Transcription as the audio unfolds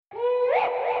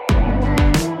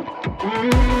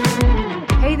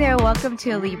Hey there, welcome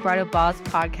to Elite Bridal Boss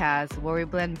podcast, where we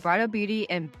blend bridal beauty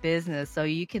and business so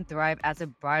you can thrive as a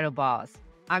bridal boss.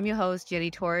 I'm your host, Jenny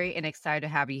Torrey, and excited to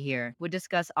have you here. We'll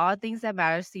discuss all things that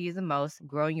matters to you the most,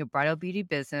 growing your bridal beauty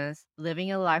business,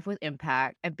 living a life with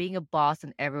impact, and being a boss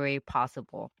in every way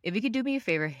possible. If you could do me a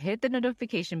favor, hit the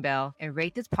notification bell and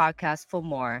rate this podcast for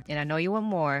more. And I know you want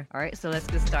more. All right, so let's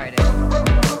get started.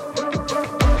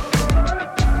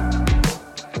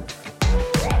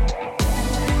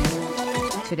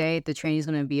 Today, the training is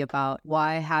going to be about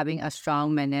why having a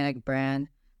strong magnetic brand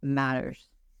matters.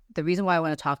 The reason why I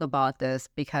want to talk about this,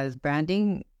 because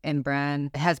branding and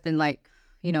brand has been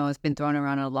it's been thrown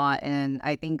around a lot. And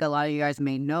I think a lot of you guys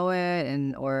may know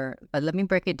it, but let me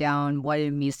break it down what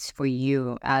it means for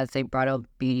you as a bridal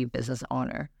beauty business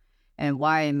owner and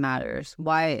why it matters.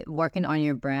 Why working on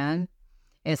your brand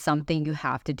is something you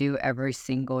have to do every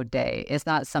single day. It's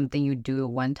not something you do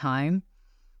one time.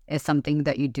 It's something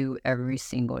that you do every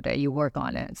single day. You work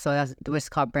on it. So that's what's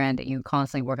called branding. You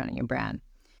constantly work on your brand.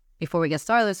 Before we get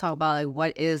started, let's talk about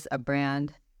what is a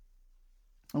brand.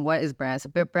 What is brand? So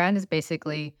brand is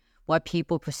basically what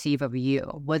people perceive of you,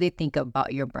 what they think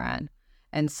about your brand.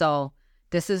 And so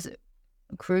this is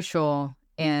crucial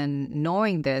in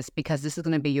knowing this, because this is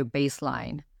going to be your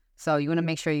baseline. So you want to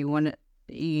make sure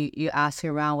you ask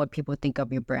around what people think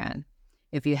of your brand.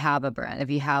 If you have a brand,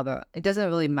 it doesn't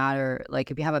really matter.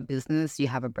 Like if you have a business, you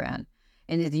have a brand.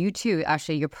 And if you too,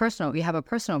 actually, you have a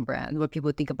personal brand, what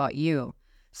people think about you.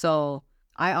 So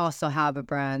I also have a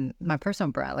brand, my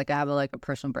personal brand. Like I have a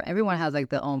personal brand. Everyone has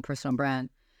their own personal brand.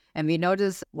 And you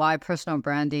notice why personal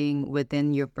branding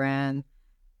within your brand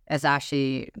is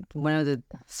actually one of the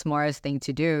smartest thing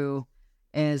to do,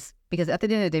 is because at the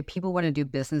end of the day, people want to do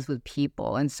business with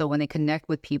people. And so when they connect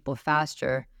with people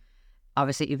faster,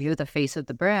 obviously, if you're the face of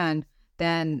the brand,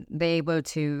 then they're able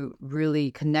to really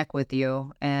connect with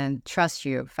you and trust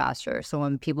you faster. So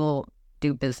when people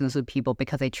do business with people,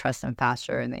 because they trust them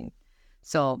faster,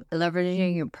 so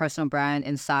leveraging your personal brand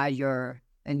inside your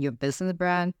business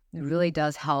brand, it really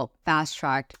does help fast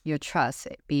track your trust.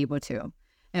 Be able to,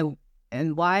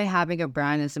 and why having a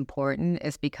brand is important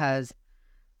is because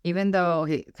even though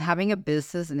having a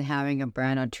business and having a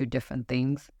brand are two different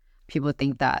things. People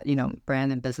think that,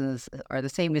 brand and business are the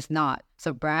same. It's not.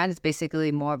 So brand is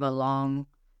basically more of a long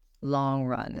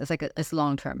run. It's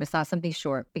long term. It's not something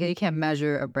short, because you can't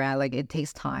measure a brand. It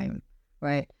takes time,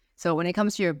 right? So when it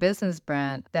comes to your business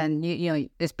brand, then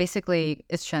it's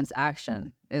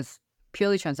transaction. It's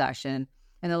purely transaction.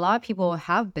 And a lot of people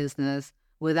have business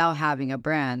without having a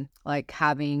brand, like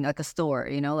having a store,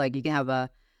 you can have a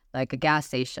gas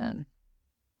station.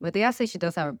 But the gas station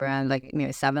does have a brand,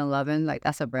 7-Eleven,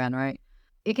 that's a brand, right?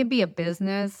 It can be a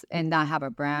business and not have a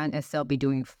brand and still be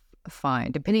doing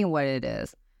fine, depending on what it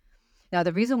is. Now,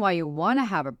 the reason why you want to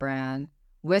have a brand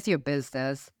with your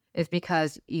business is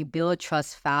because you build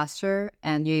trust faster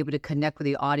and you're able to connect with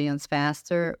the audience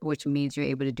faster, which means you're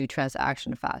able to do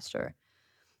transaction faster.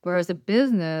 Whereas a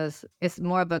business, it's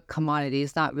more of a commodity.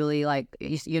 It's not really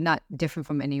you're not different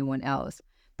from anyone else.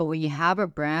 But when you have a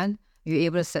brand, you're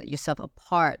able to set yourself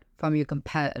apart from your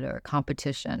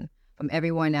competition, from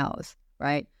everyone else,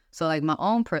 right? So my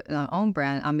own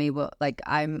brand,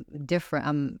 I'm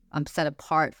different. I'm set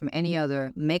apart from any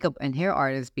other makeup and hair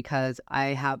artist because I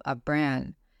have a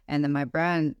brand, and then my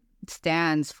brand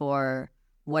stands for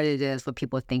what it is, what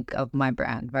people think of my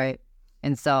brand, right?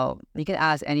 And so you can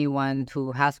ask anyone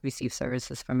who has received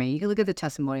services from me. You can look at the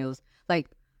testimonials.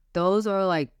 Those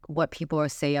are what people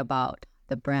say about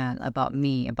the brand, about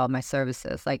me, about my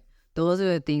services. Those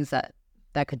are the things that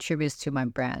contributes to my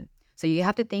brand. So you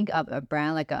have to think of a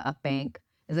brand like a bank.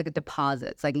 It's like a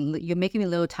deposit. It's you're making a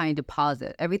little tiny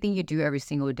deposit. Everything you do every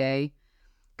single day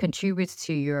contributes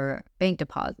to your bank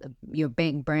deposit, your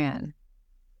bank brand.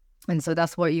 And so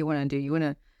that's what you want to do. You want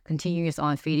to continue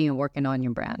on feeding and working on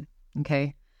your brand.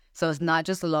 Okay. So it's not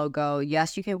just a logo.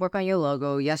 Yes, you can work on your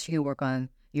logo. Yes, you can work on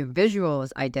your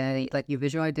visuals identity, your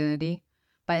visual identity.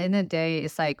 But at the end of the day,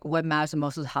 it's what matters the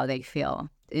most is how they feel.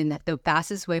 And the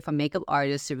fastest way for makeup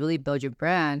artists to really build your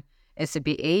brand is to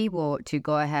be able to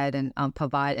go ahead and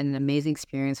provide an amazing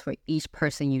experience for each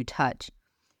person you touch.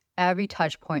 Every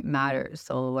touch point matters.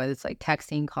 So whether it's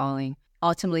texting, calling,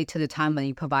 ultimately to the time when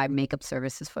you provide makeup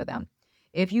services for them.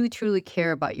 If you truly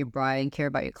care about your bride and care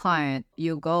about your client,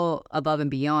 you'll go above and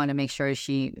beyond and make sure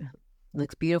she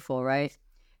looks beautiful, right?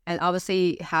 And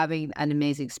obviously having an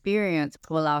amazing experience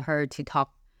will allow her to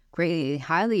talk greatly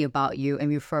highly about you and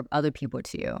refer other people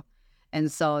to you.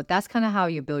 And so that's kind of how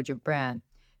you build your brand.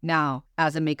 Now,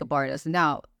 as a makeup artist,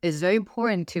 it's very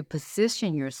important to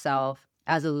position yourself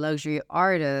as a luxury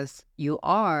artist you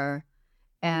are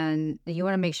And you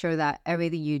want to make sure that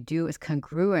everything you do is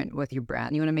congruent with your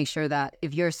brand. You want to make sure that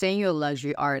if you're saying you're a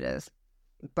luxury artist,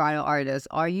 bridal artist,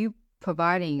 are you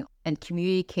providing and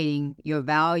communicating your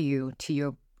value to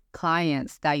your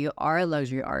clients that you are a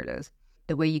luxury artist?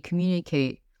 The way you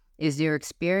communicate is your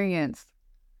experience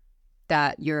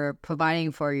that you're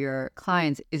providing for your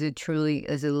clients. Is it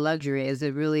luxury? Is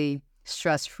it really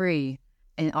stress-free?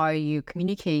 And are you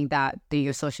communicating that through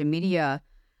your social media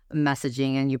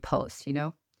messaging and your posts,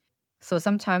 So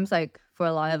sometimes, like, for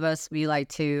a lot of us, we like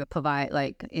to provide,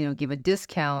 like, give a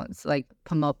discounts, like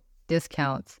promote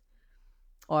discounts,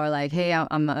 or like, hey,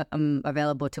 I'm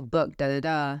available to book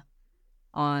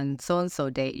on so-and-so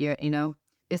date.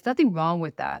 There's nothing wrong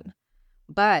with that.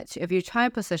 But if you're trying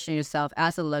to position yourself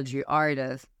as a luxury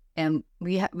artist, and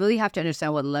we really have to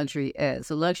understand what luxury is.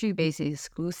 So luxury basically is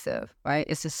exclusive, right?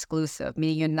 It's exclusive,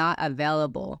 meaning you're not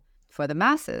available for the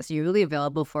masses. You're really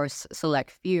available for a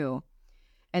select few.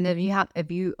 And if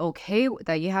you okay with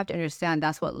that, you have to understand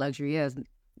that's what luxury is.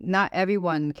 Not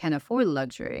everyone can afford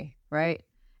luxury, right?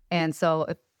 And so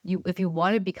if you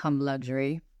want to become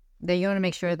luxury, then you want to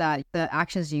make sure that the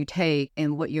actions you take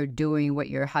and what you're doing,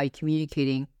 how you're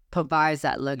communicating provides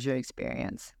that luxury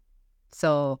experience.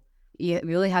 So you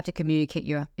really have to communicate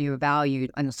your value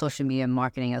on social media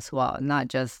marketing as well. Not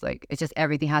just like, it's just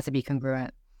everything has to be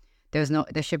congruent.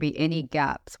 There should be any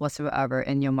gaps whatsoever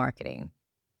in your marketing.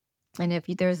 And if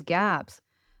there's gaps,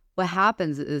 what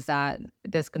happens is that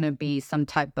there's going to be some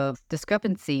type of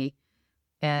discrepancy,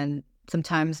 and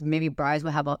sometimes maybe brides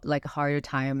will have a harder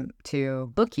time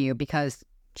to book you because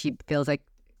she feels like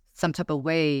some type of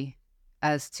way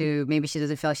as to maybe she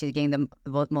doesn't feel like she's getting the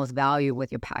most value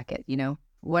with your packet,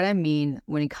 What I mean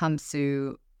when it comes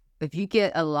to, if you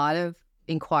get a lot of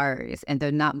inquiries and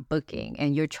they're not booking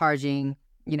and you're charging,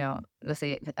 let's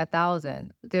say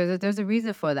 1,000, there's a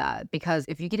reason for that. Because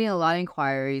if you're getting a lot of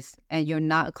inquiries and you're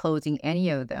not closing any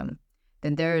of them,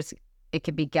 then it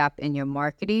could be gap in your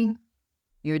marketing.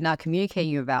 You're not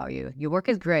communicating your value. Your work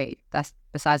is great. That's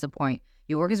besides the point.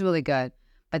 Your work is really good.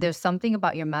 But there's something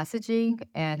about your messaging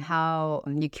and how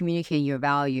you communicate your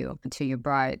value to your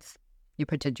brides, your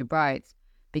potential brides,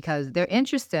 because they're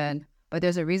interested, but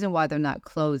there's a reason why they're not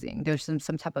closing. There's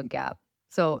some type of gap.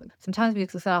 So sometimes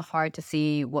it's kind of hard to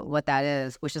see what that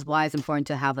is, which is why it's important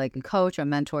to have like a coach or a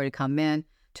mentor to come in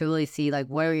to really see like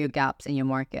what are your gaps in your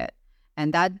market.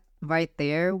 And that right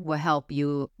there will help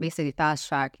you basically fast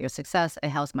track your success. It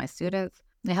helps my students.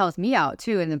 It helps me out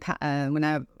too. And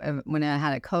when I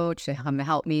had a coach to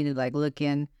help me to like look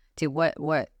into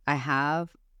what I have,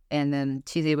 and then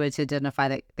she's able to identify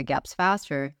the gaps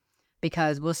faster,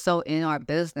 because we're so in our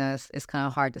business, it's kind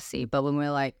of hard to see. But when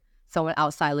we're like someone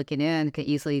outside looking in, can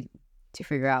easily to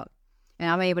figure out. And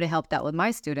I'm able to help that with my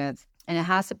students, and it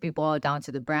has to be boiled down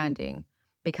to the branding,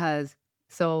 because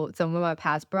some of my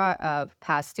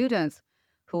past students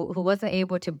who wasn't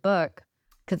able to book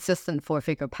consistent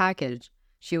 4-figure package.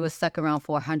 She was stuck around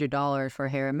 $400 for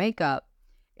hair and makeup,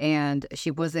 and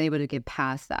she wasn't able to get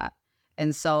past that.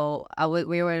 And so we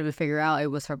were able to figure out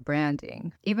it was her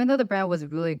branding. Even though the brand was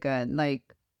really good,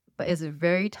 but it's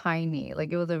very tiny.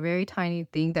 It was a very tiny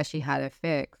thing that she had to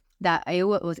fix, that I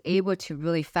was able to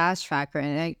really fast track her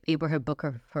and able to book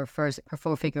her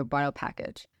 4-figure bridal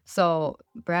package. So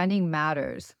branding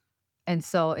matters. And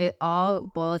so it all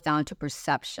boils down to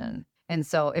perception. And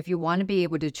so if you want to be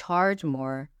able to charge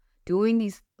more, doing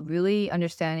these, really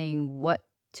understanding what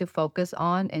to focus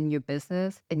on in your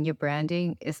business and your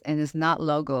branding it's not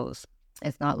logos.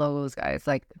 It's not logos, guys.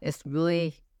 It's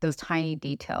really those tiny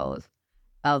details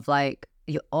of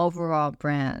your overall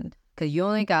brand. Because you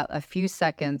only got a few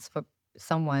seconds for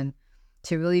someone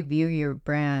to really view your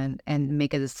brand and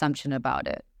make an assumption about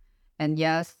it. And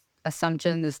yes,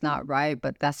 assumption is not right,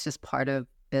 but that's just part of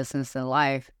business and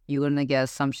life. You're gonna get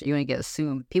assumption. You're gonna get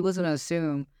assumed. People's gonna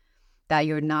assume that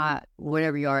you're not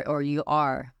whatever you are, or you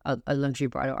are a luxury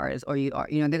bridal artist, or you are.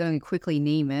 They're gonna quickly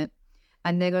name it,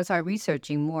 and they're gonna start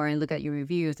researching more and look at your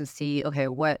reviews and see, okay,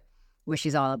 what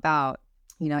she's all about.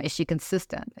 Is she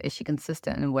consistent? Is she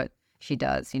consistent in what she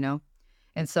does?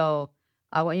 And so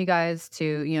I want you guys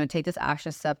to, take this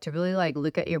action step to really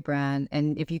look at your brand.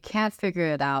 And if you can't figure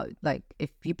it out,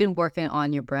 if you've been working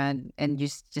on your brand and you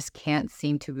just can't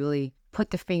seem to really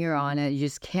put the finger on it, you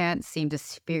just can't seem to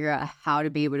figure out how to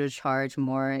be able to charge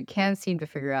more, and can't seem to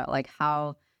figure out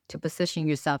how to position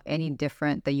yourself any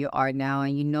different than you are now,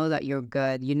 and you know that you're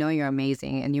good, you're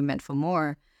amazing, and you're meant for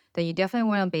more, then you definitely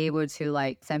want to be able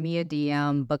to send me a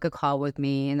DM, book a call with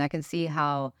me, and I can see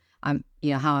how I'm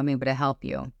able to help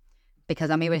you. Because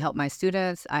I'm able to help my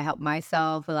students, I help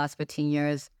myself for the last 15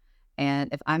 years.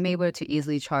 And if I'm able to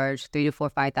easily charge $3,000 to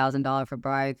 $5,000 for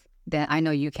brides, then I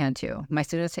know you can too. My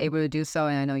students are able to do so,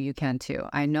 and I know you can too.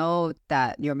 I know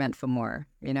that you're meant for more.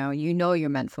 You know you're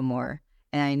meant for more,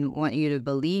 and I want you to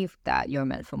believe that you're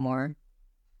meant for more.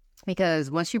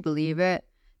 Because once you believe it,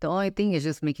 the only thing is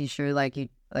just making sure,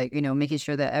 making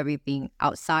sure that everything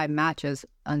outside matches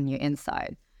on your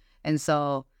inside. And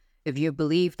so, if you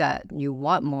believe that you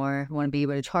want more, want to be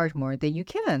able to charge more, then you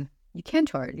can. You can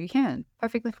charge. You can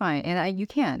perfectly fine, and you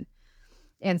can.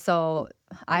 And so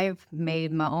I've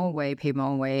made my own way, paid my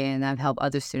own way, and I've helped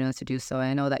other students to do so. And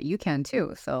I know that you can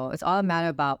too. So it's all a matter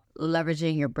about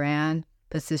leveraging your brand,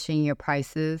 positioning your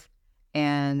prices,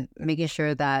 and making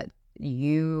sure that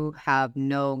you have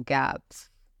no gaps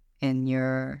in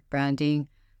your branding.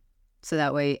 So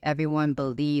that way everyone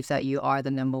believes that you are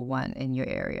the number one in your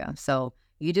area. So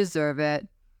you deserve it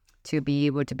to be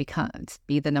able to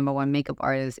be the number one makeup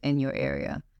artist in your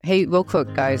area. Hey, real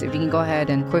quick, guys, if you can go ahead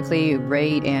and quickly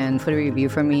rate and put a review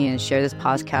for me and share this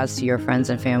podcast to your friends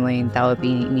and family, that would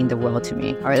mean the world to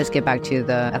me. All right, let's get back to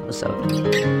the episode.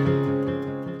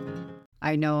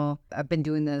 I know I've been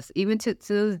doing this even to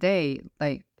this day.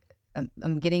 Like,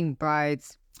 I'm getting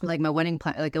brides, like a wedding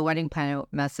planner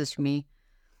messaged me,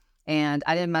 and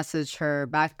I didn't message her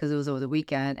back because it was over the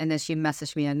weekend. And then she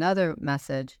messaged me another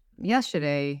message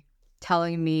yesterday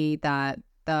telling me that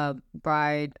the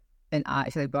bride and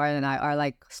I are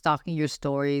like stalking your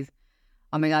stories.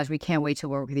 Oh my gosh, we can't wait to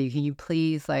work with you. Can you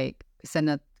please like send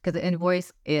a, because the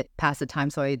invoice, it passed the time,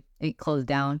 so it closed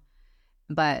down,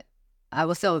 but I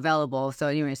was still available. So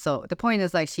anyway, so the point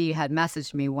is, like, she had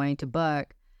messaged me wanting to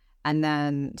book, and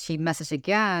then she messaged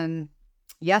again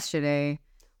yesterday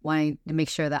wanting to make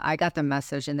sure that I got the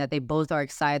message and that they both are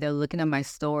excited. They're looking at my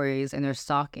stories and they're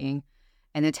stalking,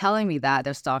 and they're telling me that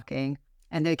they're stalking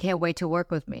and they can't wait to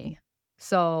work with me.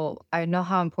 So I know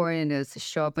how important it is to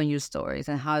show up on your stories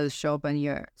and how to show up on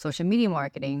your social media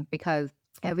marketing, because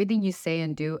everything you say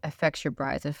and do affects your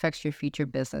brides, it affects your future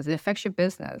business, it affects your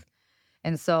business.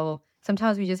 And so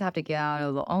sometimes we just have to get out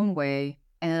of our own way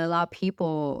and allow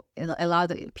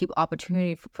the people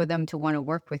opportunity for them to want to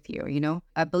work with you. You know,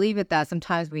 I believe that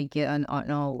sometimes we get on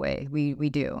our way. We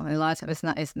do. And a lot of times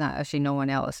it's not actually no one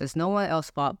else. It's no one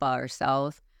else's fault but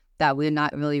ourselves that we're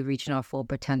not really reaching our full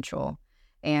potential.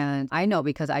 And I know,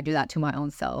 because I do that to my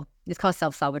own self. It's called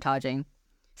self-sabotaging.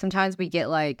 Sometimes we get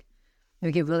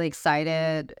really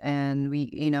excited, and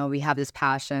we have this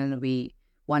passion. We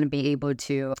want to be able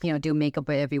to, do makeup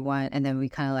with everyone. And then we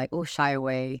kind of shy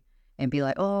away and be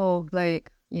like,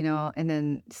 and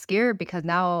then scared, because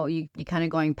now you kind of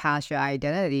going past your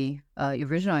identity, your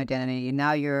original identity.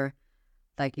 Now you're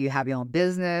you have your own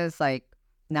business,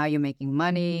 now you're making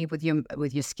money with your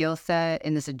skill set,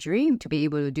 and it's a dream to be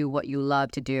able to do what you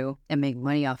love to do and make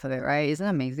money off of it, right? Isn't it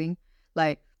amazing?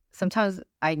 Sometimes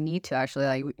I need to actually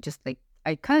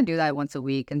I kind of do that once a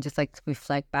week and just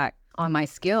reflect back on my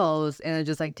skills, and it's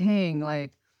just dang,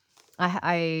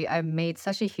 I made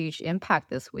such a huge impact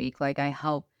this week. I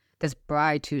helped this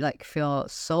bride to feel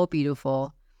so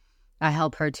beautiful. I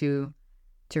helped her to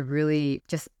really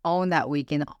just own that week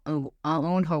and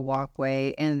own her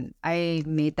walkway, and I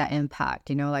made that impact.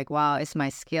 Wow, it's my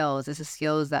skills. It's the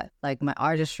skills that my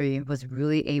artistry was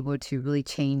really able to really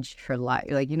change her life.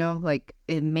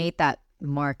 It made that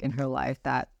mark in her life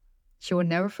that she will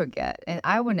never forget, and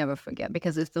I will never forget,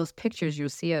 because it's those pictures, you'll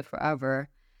see it forever.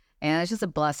 And it's just a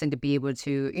blessing to be able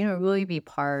to, really be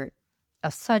part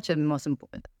of such a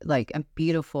a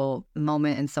beautiful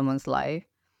moment in someone's life,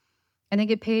 and then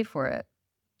get paid for it.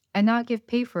 And not get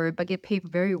paid for it, but get paid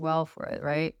very well for it,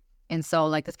 right? And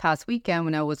so, this past weekend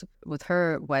when I was with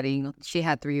her wedding, she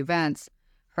had 3 events.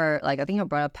 I think her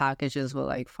bridal packages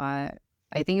were five.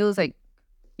 I think it was it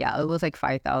was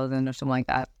 5,000 or something like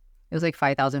that. It was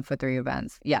 5,000 for 3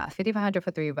 events. Yeah, 5,500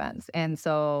 for 3 events. And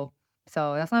so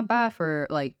that's not bad for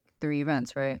 3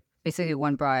 events, right? Basically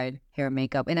 1 bride, hair,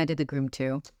 makeup, and I did the groom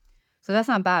too. So that's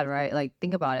not bad, right?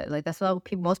 Think about it. That's what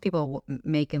most people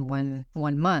make in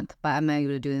one month, but I'm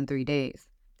able to do it in 3 days.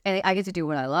 And I get to do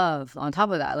what I love on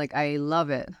top of that. I love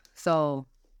it. So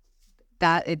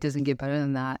that, it doesn't get better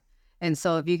than that. And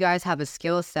so if you guys have a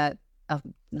skill set of,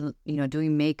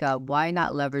 doing makeup, why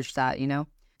not leverage that, And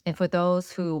for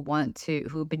those who've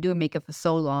been doing makeup for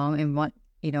so long and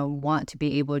want to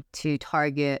be able to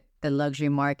target the luxury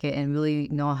market and really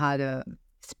know how to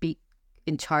speak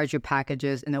and charge your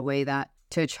packages in a way that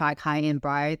to attract high-end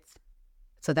brides,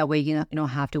 so that way you don't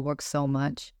have to work so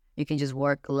much. You can just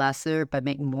work lesser but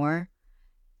make more.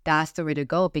 That's the way to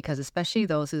go, because especially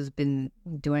those who's been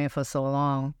doing it for so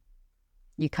long,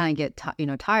 you kind of get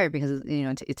tired, because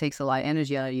it takes a lot of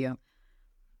energy out of you.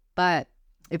 But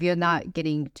if you're not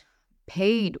getting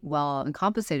paid well and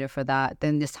compensated for that,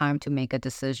 then it's time to make a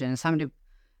decision. It's time to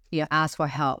ask for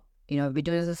help. If you're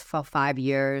doing this for 5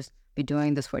 years, be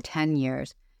doing this for 10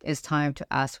 years, it's time to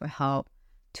ask for help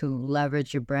to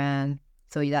leverage your brand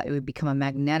so that it would become a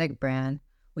magnetic brand.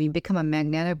 When you become a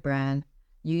magnetic brand,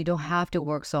 you don't have to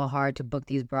work so hard to book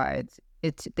these brides.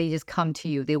 They just come to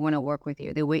you. They want to work with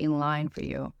you. They wait in line for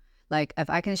you. Like, if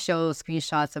I can show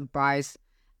screenshots of brides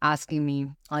asking me,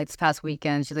 like this past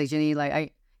weekend, she's like, Jenny,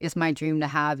 like, it's my dream to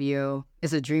have you.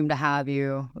 It's a dream to have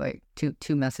you. Like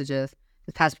two messages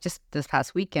this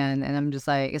past weekend. And I'm just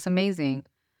like, it's amazing.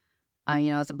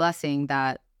 It's a blessing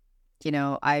that,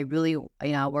 I really,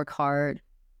 work hard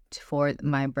for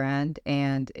my brand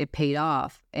and it paid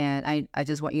off. And I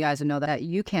just want you guys to know that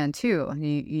you can too.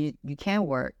 You can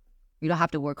work. You don't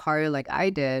have to work harder like I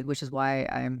did, which is why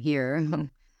I'm here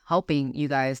helping you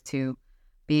guys to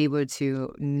be able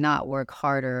to not work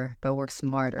harder, but work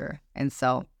smarter. And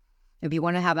so if you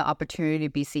want to have an opportunity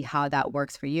to see how that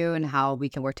works for you and how we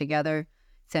can work together,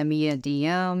 send me a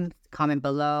DM, comment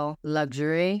below,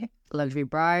 luxury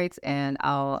brides, and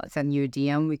I'll send you a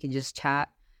DM. We can just chat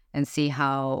and see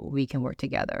how we can work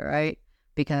together, right?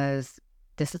 Because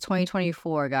this is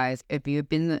 2024, guys. If you've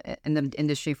been in the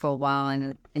industry for a while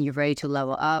and you're ready to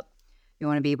level up, you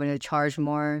want to be able to charge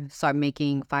more, start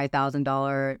making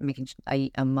 $5,000 making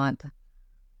a month.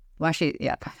 Well, actually,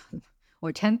 yeah,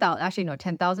 or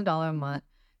 $10,000 a month.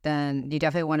 Then you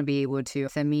definitely want to be able to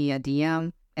send me a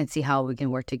DM and see how we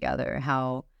can work together,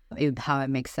 how it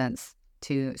makes sense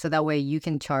so that way you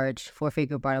can charge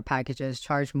 4-figure bridal packages,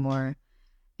 charge more,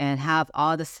 and have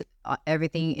all this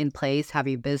everything in place, have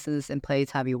your business in place,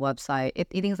 have your website,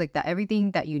 things like that, everything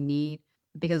that you need.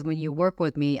 Because when you work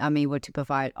with me, I'm able to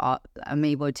provide I'm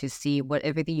able to see what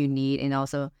everything you need and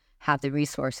also have the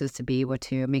resources to be able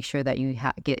to make sure that you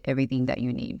get everything that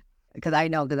you need. Because I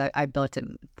know that I built it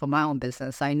for my own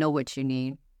business. I know what you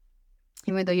need,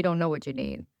 even though you don't know what you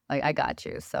need. Like, I got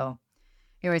you. So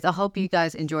anyways, I hope you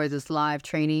guys enjoy this live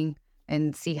training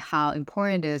and see how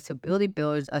important it is to really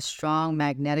build a strong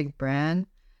magnetic brand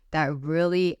that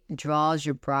really draws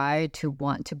your bride to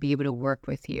want to be able to work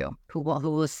with you, who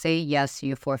will say yes to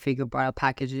your 4-figure bridal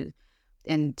packages,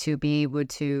 and to be able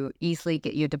to easily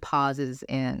get your deposits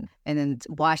in and then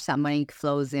watch that money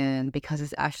flows in because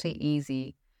it's actually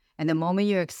easy. And the moment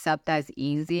you accept that it's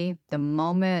easy, the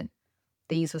moment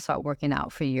things will start working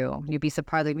out for you. You'll be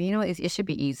surprised, like, it should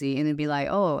be easy. And then be like,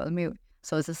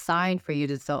 so it's a sign for you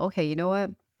to say, okay, you know what?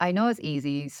 I know it's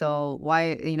easy. So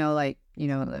why,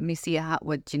 let me see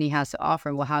what Jenny has to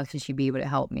offer. Well, how can she be able to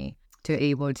help me to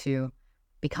able to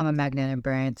become a magnetic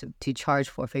brand, to charge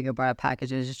 4-figure bridal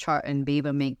packages, and be able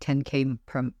to make $10K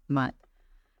per month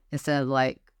instead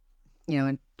of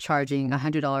charging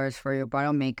 $100 for your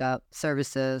bridal makeup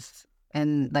services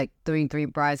and like doing 3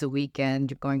 brides a weekend,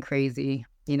 you're going crazy,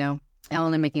 and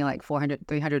only making like $400,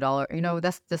 $300.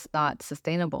 That's just not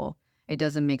sustainable. It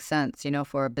doesn't make sense,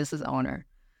 for a business owner.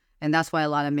 And that's why a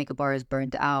lot of makeup artists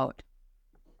burned out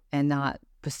and not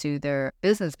pursue their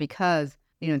business because,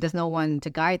 there's no one to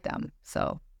guide them.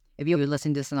 So if you're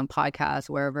listening to this on a podcast,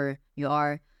 wherever you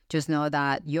are, just know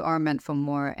that you are meant for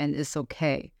more and it's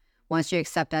okay. Once you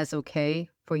accept that it's okay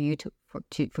for you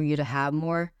to have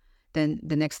more, then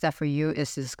the next step for you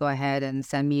is to just go ahead and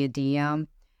send me a DM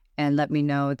and let me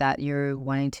know that you're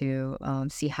wanting to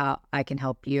see how I can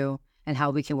help you and how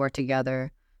we can work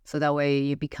together. So that way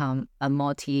you become a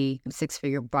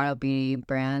multi-6-figure bridal beauty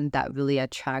brand that really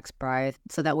attracts brides.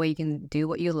 So that way you can do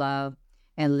what you love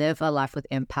and live a life with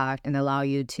impact and allow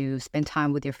you to spend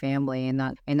time with your family and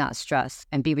not stress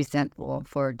and be resentful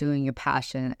for doing your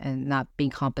passion and not being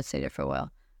compensated for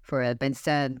it. But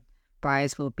instead,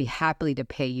 brides will be happy to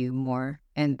pay you more.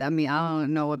 And I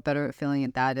don't know what better feeling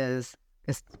that is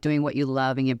doing what you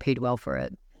love and get paid well for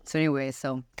it. So anyway,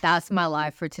 that's my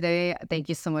live for today. Thank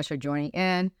you so much for joining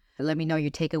in. Let me know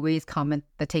your takeaways, comment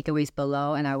the takeaways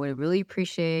below, and I would really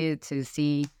appreciate it to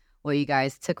see what you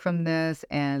guys took from this,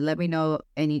 and let me know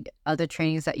any other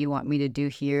trainings that you want me to do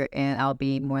here, and I'll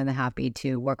be more than happy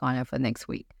to work on it for next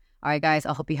week. All right, guys,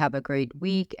 I hope you have a great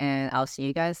week, and I'll see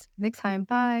you guys next time.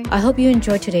 Bye. I hope you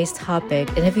enjoyed today's topic,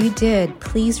 and if you did,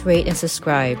 please rate and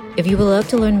subscribe. If you would love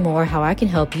to learn more how I can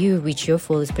help you reach your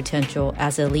fullest potential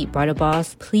as an elite bridal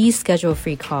boss, please schedule a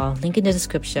free call, link in the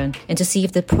description, and to see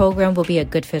if the program will be a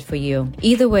good fit for you.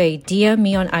 Either way, DM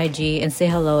me on IG and say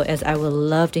hello, as I would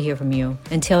love to hear from you.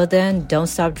 Until then, don't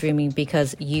stop dreaming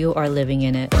because you are living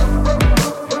in it.